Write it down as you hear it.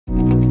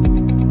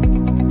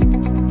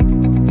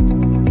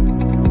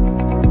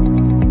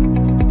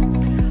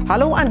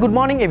Hello and good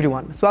morning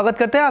everyone. स्वागत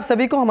करते हैं आप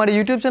सभी को हमारे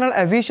यूट्यूब चैनल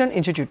एविएशन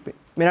इंस्टीट्यूट पे।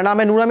 मेरा नाम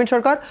है नूर अमीन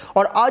सरकार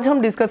और आज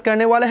हम डिस्कस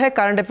करने वाले हैं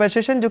करंट अफेयर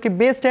सेशन जो कि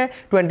बेस्ड है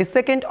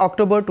 22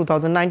 अक्टूबर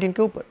 2019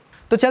 के ऊपर।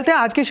 तो चलते हैं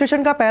आज की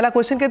सेशन का पहला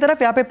क्वेश्चन की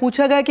तरफ। यहाँ पे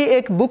पूछा गया कि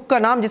एक बुक का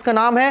नाम जिसका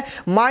नाम है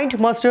mind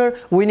master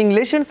winning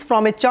lessons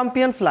from A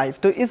champions life,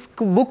 तो इस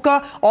बुक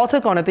का ऑथर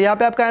कौन है? तो यहाँ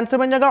पे आपका आंसर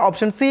बन जाएगा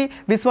ऑप्शन सी,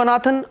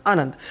 विश्वनाथन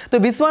आनंद। तो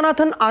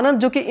विश्वनाथन आनंद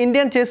जो कि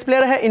इंडियन चेस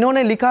प्लेयर है,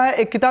 इन्होंने लिखा है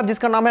एक किताब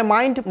जिसका नाम है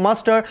mind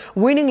master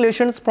winning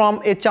lessons from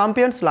A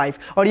champions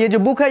life. और ये जो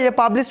बुक है ये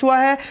पब्लिश हुआ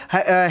है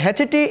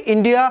HT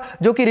इंडिया,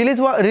 जो कि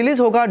रिलीज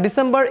होगा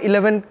दिसंबर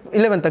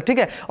 11 तक, ठीक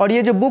है। और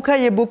ये जो बुक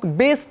है ये बुक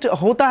बेस्ड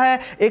होता है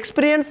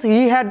experience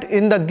he had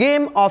in the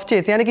game of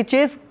chess, यानी कि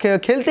चेस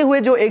खेलते हुए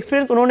जो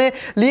एक्सपीरियंस उन्होंने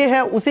लिए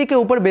हैं उसी के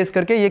ऊपर बेस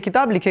करके ये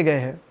किताब लिखे गए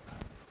हैं।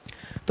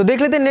 तो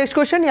देख लेते हैं नेक्स्ट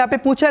क्वेश्चन। यहाँ पे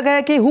पूछा गया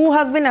है कि who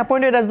has been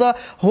appointed as the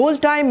whole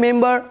time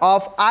member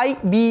of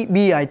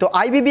IBBI। तो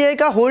IBBI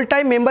का होल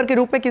टाइम मेंबर के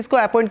रूप में किसको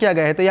अपॉइंट किया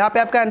गया है? तो यहाँ पे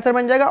आपका आंसर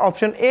बन जाएगा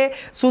ऑप्शन ए,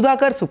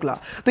 सुधाकर शुक्ला।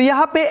 तो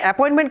यहाँ पे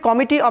appointment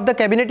committee of the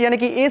cabinet यानी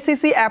कि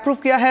ACC अप्रूव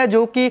किया है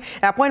जो कि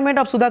appointment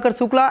of Sudhakar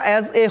Shukla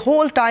as a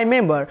whole time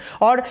member.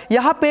 और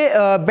यहाँ पे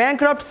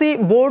बैंक्रप्सी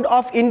बोर्ड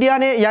ऑफ इंडिया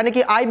ने यानी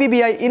कि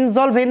IBBI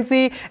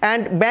insolvency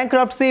and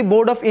bankruptcy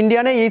board of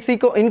India ने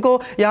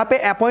इनको यहाँ पे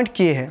अपॉइंट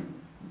किए हैं।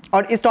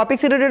 और इस टॉपिक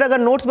से रिलेटेड अगर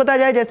नोट्स बताया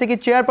जाए जैसे कि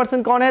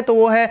चेयरपर्सन कौन है, तो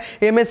वो है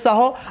MS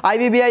साहो।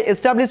 IBBI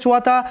एस्टैब्लिश हुआ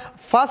था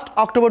 1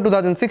 अक्टूबर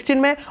 2016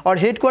 में और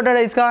हेडक्वार्टर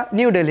है इसका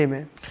न्यू दिल्ली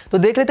में। तो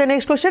देख लेते हैं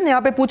नेक्स्ट क्वेश्चन।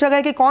 यहाँ पे पूछा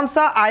गया कि कौन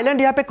सा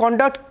आइलैंड यहाँ पे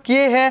कंडक्ट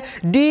किए हैं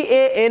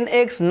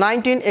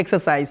DANX-19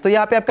 एक्सरसाइज। तो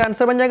यहाँ पे आपका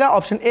आंसर बन जाएगा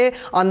option A,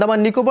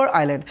 Andaman Nicobar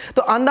island.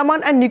 तो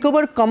अंडमान एंड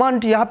निकोबार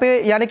कमांड यहाँ पे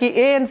यानी कि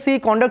ANC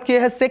कंडक्ट किए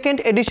हैं second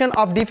edition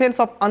of defence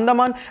of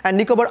Andaman and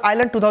Nicobar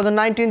island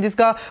 2019,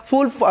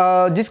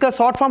 जिसका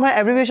शॉर्ट फॉर्म है,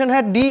 एब्रिविएशन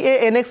है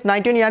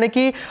DANX-19, यानी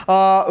कि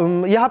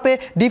यहाँ पे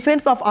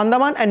defence of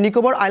Andaman and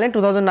Nicobar island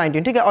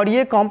 2019, ठीक है। और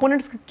ये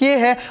कंपोनेंट्स किए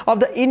हैं of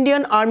the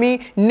Indian army,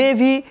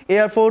 navy,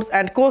 air force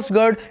and coast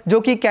guard, जो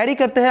कि कैरी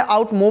करते हैं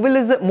out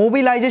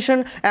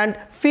mobilisation and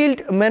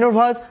field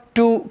manoeuvres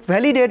to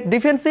validate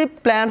defensive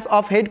plans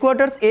of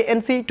headquarters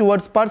ANC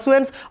towards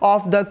pursuance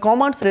of the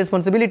command's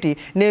responsibility,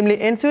 namely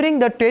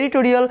ensuring the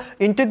territorial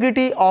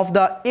integrity of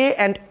the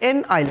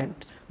A&N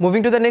islands.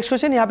 Moving to the next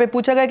question. यहाँ पे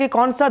पूछा गया कि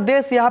कौन सा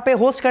देश यहाँ पे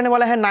होस्ट करने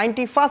वाला है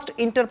 91st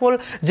interpole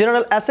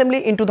general assembly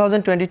in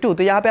 2022।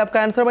 तो यहाँ पे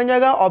आपका आंसर बन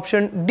जाएगा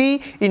ऑप्शन डी,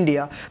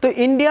 इंडिया। तो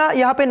इंडिया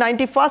यहाँ पे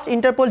 91st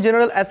interpole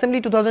general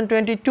assembly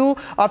 2022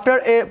 after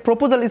a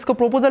proposal, इसको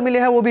प्रपोजल मिले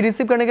हैं वो भी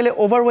रिसीव करने के लिए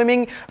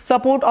overwhelming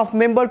support of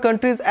member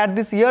countries at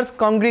this years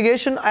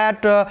congregation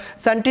eight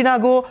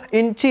सेंटिनागो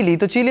in Chile.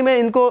 तो चिली में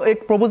इनको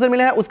एक प्रपोजल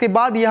मिला है, उसके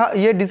बाद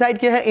ये डिसाइड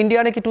किया है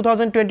इंडिया ने कि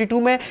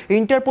 2022 में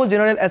इंटरपोल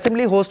जनरल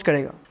असेंबली होस्ट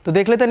करेगा। तो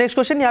देख लेते हैं नेक्स्ट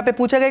क्वेश्चन। यहाँ पे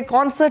पूछा गया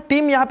कौन सा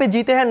टीम यहाँ पे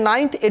जीते हैं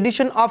 9th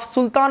addition of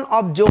sultan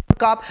of Johar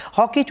cup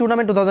hockey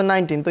tournament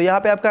 2019। तो यहाँ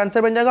पे आपका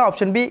आंसर बन जाएगा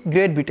ऑप्शन बी,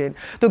 ग्रेट ब्रिटेन।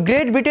 तो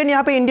ग्रेट ब्रिटेन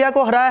यहाँ पे इंडिया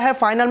को हराया है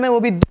फाइनल में, वो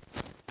भी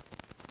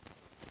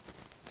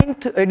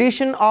 9th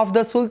addition of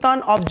the sultan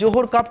of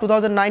Johar cup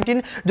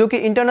 2019, जो कि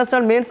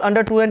इंटरनेशनल मेंस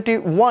अंडर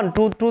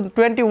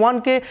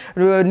 21 के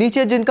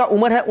नीचे जिनका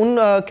उम्र है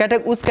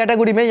उस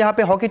कैटेगरी में यहाँ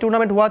पे हॉकी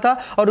टूर्नामेंट हुआ था।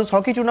 और उस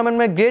हॉकी टूर्नामेंट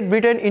में ग्रेट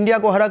ब्रिटेन इंडिया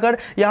को हराकर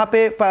यहाँ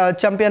पे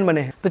चैंपियन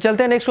बने हैं। तो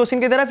चलते हैं नेक्स्ट क्वेश्चन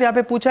की तरफ। यहाँ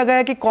पे पूछा गया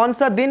है कि कौन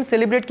सा दिन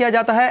सेलिब्रेट किया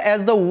जाता है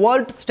as the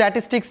world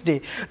statistics day.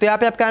 तो यहाँ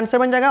पे आपका आंसर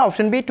बन जाएगा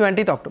ऑप्शन बी,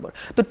 20 अक्टूबर।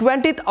 तो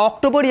 20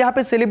 अक्टूबर यहाँ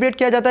पे सेलिब्रेट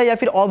किया जाता है या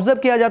फिर ऑब्जर्व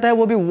किया जाता है,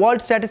 वो भी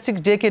वर्ल्ड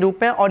स्टैटिस्टिक्स डे के रूप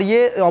में, और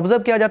ये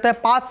ऑब्जर्व किया जाता है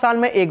 5 साल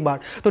में एक बार।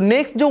 तो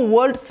नेक्स्ट जो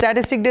वर्ल्ड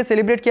स्टैटिस्टिक डे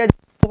सेलिब्रेट किया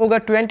होगा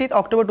 20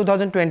 अक्टूबर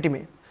 2020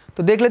 में।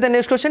 तो देख लेते हैं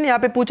नेक्स्ट क्वेश्चन। यहाँ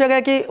पे पूछा गया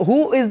कि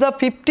who is the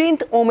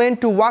 15th woman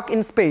to walk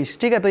in space,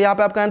 ठीक है। तो यहाँ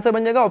पे आपका आंसर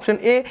बन जाएगा ऑप्शन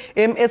ए,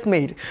 MS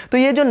मेयर। तो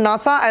ये जो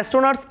NASA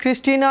astronauts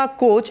Christina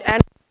Koch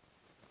and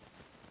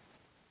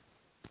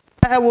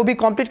है वो भी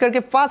कंप्लीट करके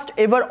first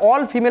ever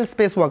all female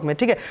space walk में,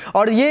 ठीक है।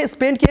 और ये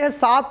स्पेंड किया है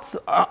 7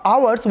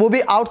 आवर्स, वो भी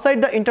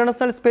outside the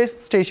international space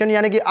station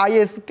यानी कि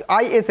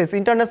ISS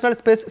इंटरनेशनल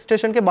स्पेस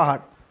स्टेशन के बाहर।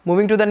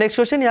 Moving to the next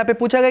question. यहाँ पे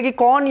पूछा गया कि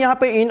कौन यहाँ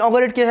पे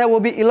इनॉग्रेट किया है, वो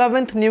भी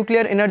 11th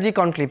न्यूक्लियर एनर्जी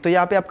कॉन्क्लेव। तो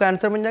यहाँ पे आपका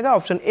आंसर बन जाएगा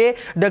option A,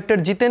 doctor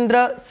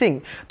Jitendra Singh.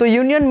 तो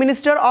union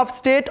minister of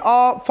state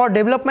for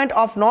development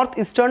of north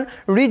eastern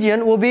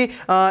region, वो भी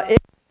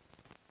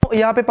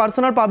यहाँ पे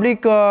personnel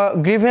public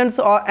grievance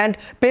and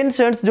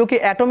pensions, जो कि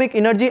atomic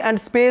energy and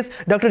space,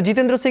 doctor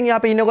Jitendra Singh यहाँ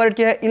पे इनॉग्रेट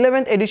किया है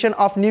 11th addition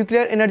of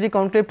nuclear energy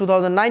conclave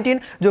 2019,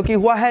 जो कि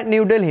हुआ है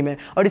न्यू दिल्ली में।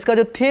 और इसका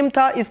जो थीम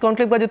था, इस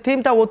कॉन्क्लेव का जो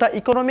थीम था वो था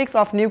economics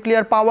of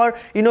nuclear power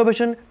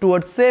innovation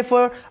towards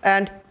safer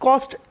and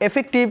cost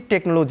effective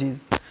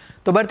technologies.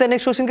 तो बढ़ते हैं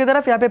नेक्स्ट क्वेश्चन की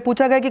तरफ। यहाँ पे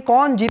पूछा गया कि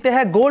कौन जीते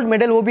हैं गोल्ड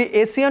मेडल, वो भी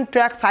एशियन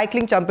ट्रैक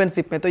साइकिलिंग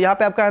चैंपियनशिप में। तो यहाँ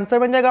पे आपका आंसर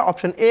बन जाएगा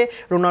ऑप्शन ए,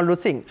 रोनाल्डो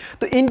सिंह।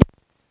 तो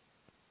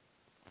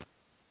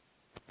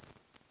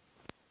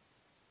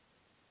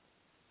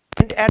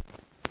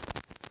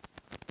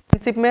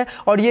में,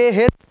 और ये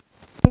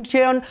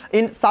कंपटीशन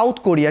इन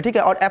साउथ कोरिया, ठीक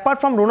है। और अपार्ट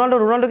फ्रॉम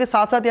रोनाल्डो के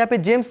साथ साथ यहाँ पे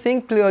जेम्स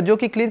सिंह जो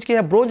कि क्लिंच किया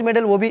है ब्रोंज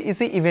मेडल, वो भी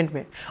इसी इवेंट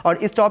में। और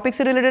इस टॉपिक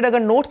से रिलेटेड अगर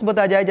नोट्स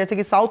बताया जाए, जैसे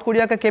कि साउथ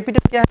कोरिया का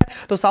कैपिटल क्या है,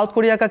 तो साउथ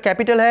कोरिया का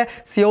कैपिटल है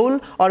सियोल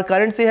और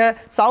करेंसी है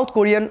साउथ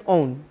कोरियन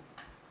ओन।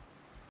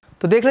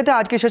 तो देख लेते हैं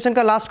आज के सेशन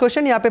का लास्ट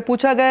क्वेश्चन। यहाँ पे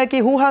पूछा गया है कि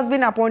who has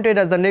been appointed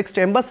as the next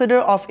ambassador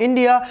of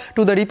India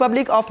to the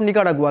Republic of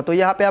Nicaragua. तो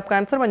यहाँ पे आपका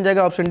आंसर बन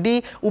जाएगा ऑप्शन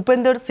डी,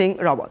 उपेंद्र सिंह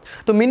रावत।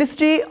 तो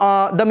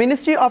the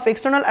ministry of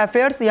external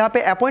affairs यहाँ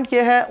पे अपॉइंट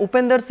किया है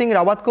उपेंद्र सिंह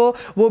रावत को,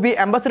 वो भी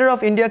एम्बेसडर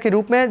ऑफ इंडिया के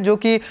रूप में, जो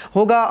कि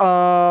होगा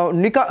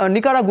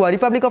निकारागुआ,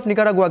 रिपब्लिक ऑफ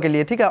निकारागुआ के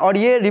लिए, ठीक है। और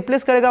ये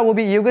रिप्लेस करेगा वो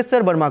भी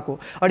योगेश्वर वर्मा को।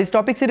 और इस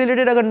टॉपिक से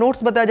रिलेटेड अगर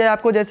नोट्स बताया जाए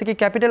आपको, जैसे कि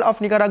कैपिटल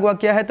ऑफ निकारागुआ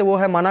क्या है, तो वो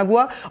है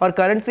मानागुआ और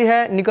करेंसी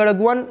है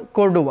निकारागुआन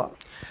कोर्डोवा।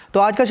 तो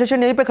आज का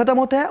सेशन यहीं पे खत्म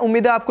होता है।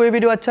 उम्मीद है आपको ये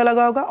वीडियो अच्छा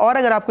लगा होगा, और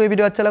अगर आपको ये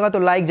वीडियो अच्छा लगा तो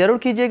लाइक जरूर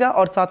कीजिएगा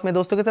और साथ में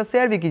दोस्तों के साथ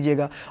शेयर भी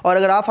कीजिएगा। और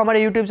अगर आप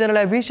हमारे यूट्यूब चैनल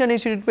एविशन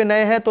इंस्टीट्यूट पे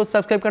नए हैं तो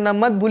सब्सक्राइब करना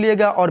मत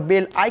भूलिएगा और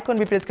बेल आइकन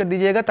भी प्रेस कर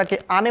दीजिएगा, ताकि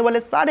आने वाले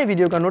सारे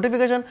वीडियो का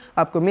नोटिफिकेशन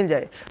आपको मिल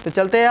जाए। तो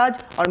चलते हैं आज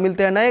और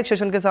मिलते हैं नए एक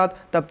सेशन के साथ,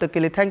 तब तक के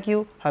लिए thank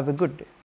you, have a good day.